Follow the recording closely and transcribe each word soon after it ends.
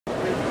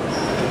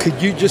Could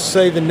you just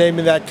say the name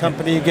of that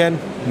company again?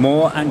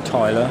 Moore and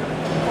Tyler,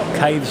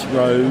 Caves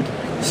Road,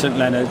 St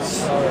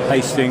Leonards,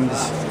 Hastings,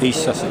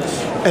 East Sussex.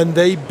 And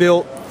they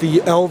built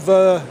the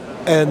Elva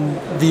and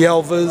the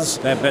Elvas.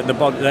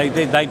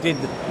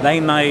 They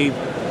made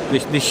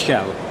this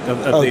shell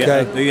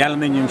of the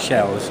aluminium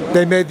shells.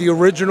 They made the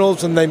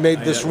originals and they made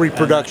this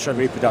reproduction.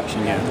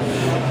 Reproduction,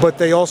 yeah. But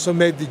they also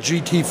made the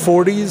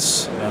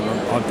GT40s.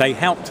 They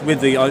helped with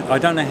the. I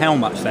don't know how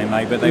much they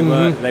made, but they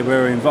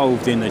were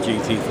involved in the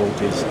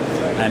GT40s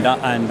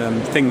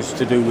and things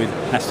to do with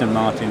Aston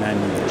Martin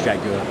and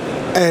Jaguar.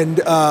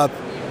 And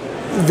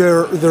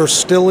they're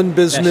still in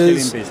business. They're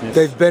still in business.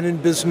 They've been in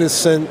business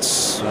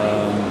since.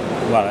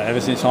 Well,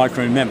 ever since I can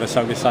remember.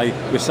 So we say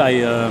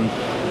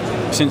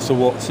since the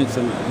war, since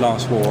the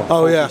last war.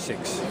 Oh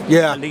 46.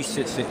 Yeah. At least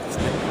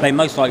they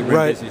most likely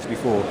were in business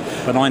before,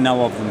 but I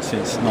know of them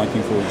since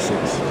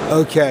 1946.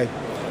 Okay,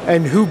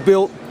 and who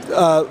built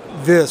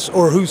this,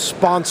 or who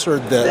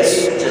sponsored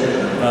this?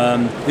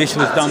 This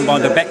was done by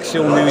the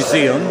Bexhill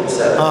Museum.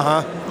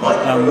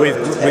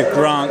 With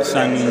grants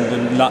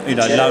and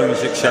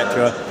loans,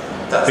 etc.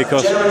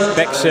 Because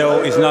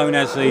Bexhill is known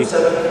as the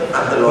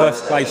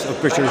birthplace of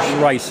British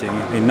racing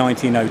in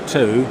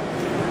 1902,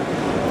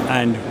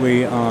 and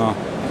we are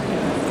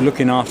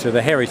looking after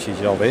the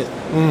heritage of it.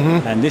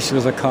 And this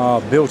was a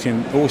car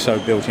also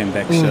built in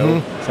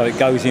Bexhill, so it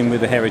goes in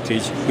with the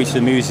heritage, which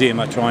the museum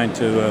are trying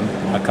to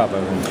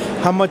cover.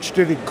 How much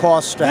did it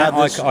cost to have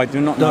this? I do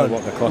not know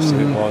what the cost of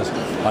it was.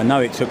 I know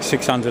it took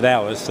 600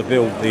 hours to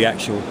build the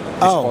actual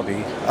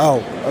body.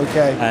 Oh,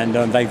 okay. And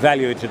they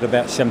value it at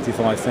about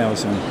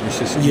 75,000. It's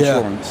just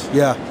insurance.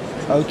 Yeah.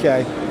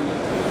 Okay.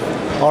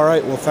 All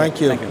right. Well,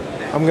 thank you. Thank you.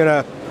 I'm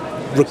gonna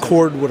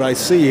record what I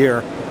see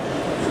here.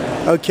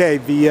 Okay.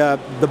 The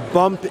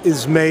bump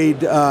is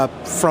made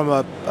from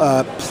a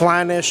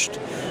planished,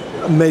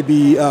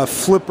 maybe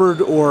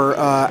flippered or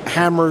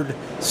hammered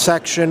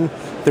section.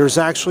 There's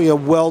actually a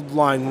weld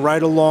line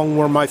right along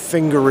where my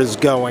finger is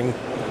going.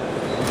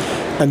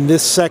 And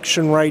this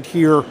section right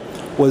here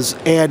was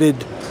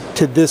added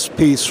to this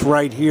piece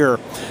right here.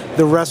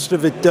 The rest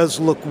of it does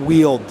look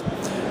wheeled.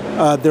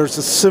 There's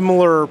a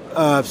similar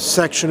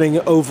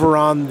sectioning over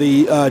on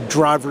the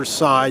driver's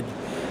side,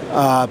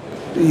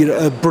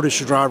 British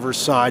driver's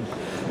side,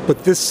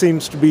 but this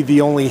seems to be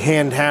the only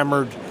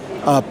hand-hammered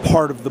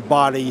part of the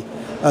body.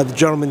 The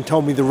gentleman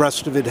told me the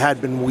rest of it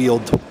had been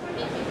wheeled.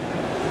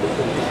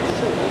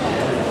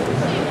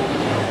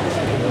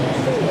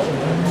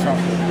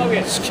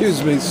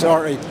 Excuse me,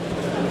 sorry.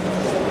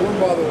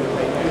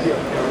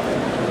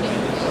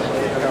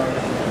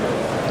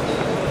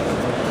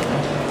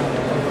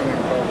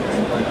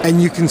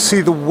 And you can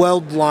see the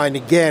weld line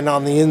again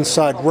on the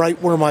inside,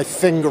 right where my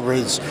finger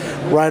is,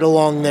 right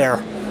along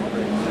there.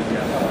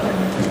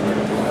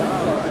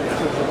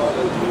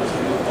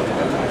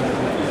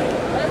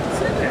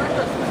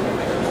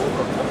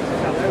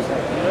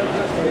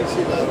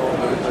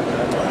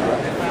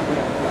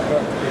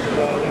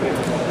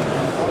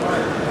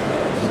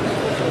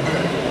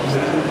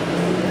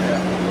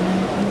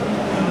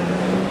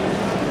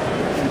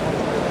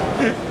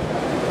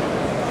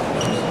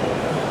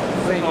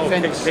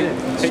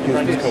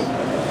 Cool.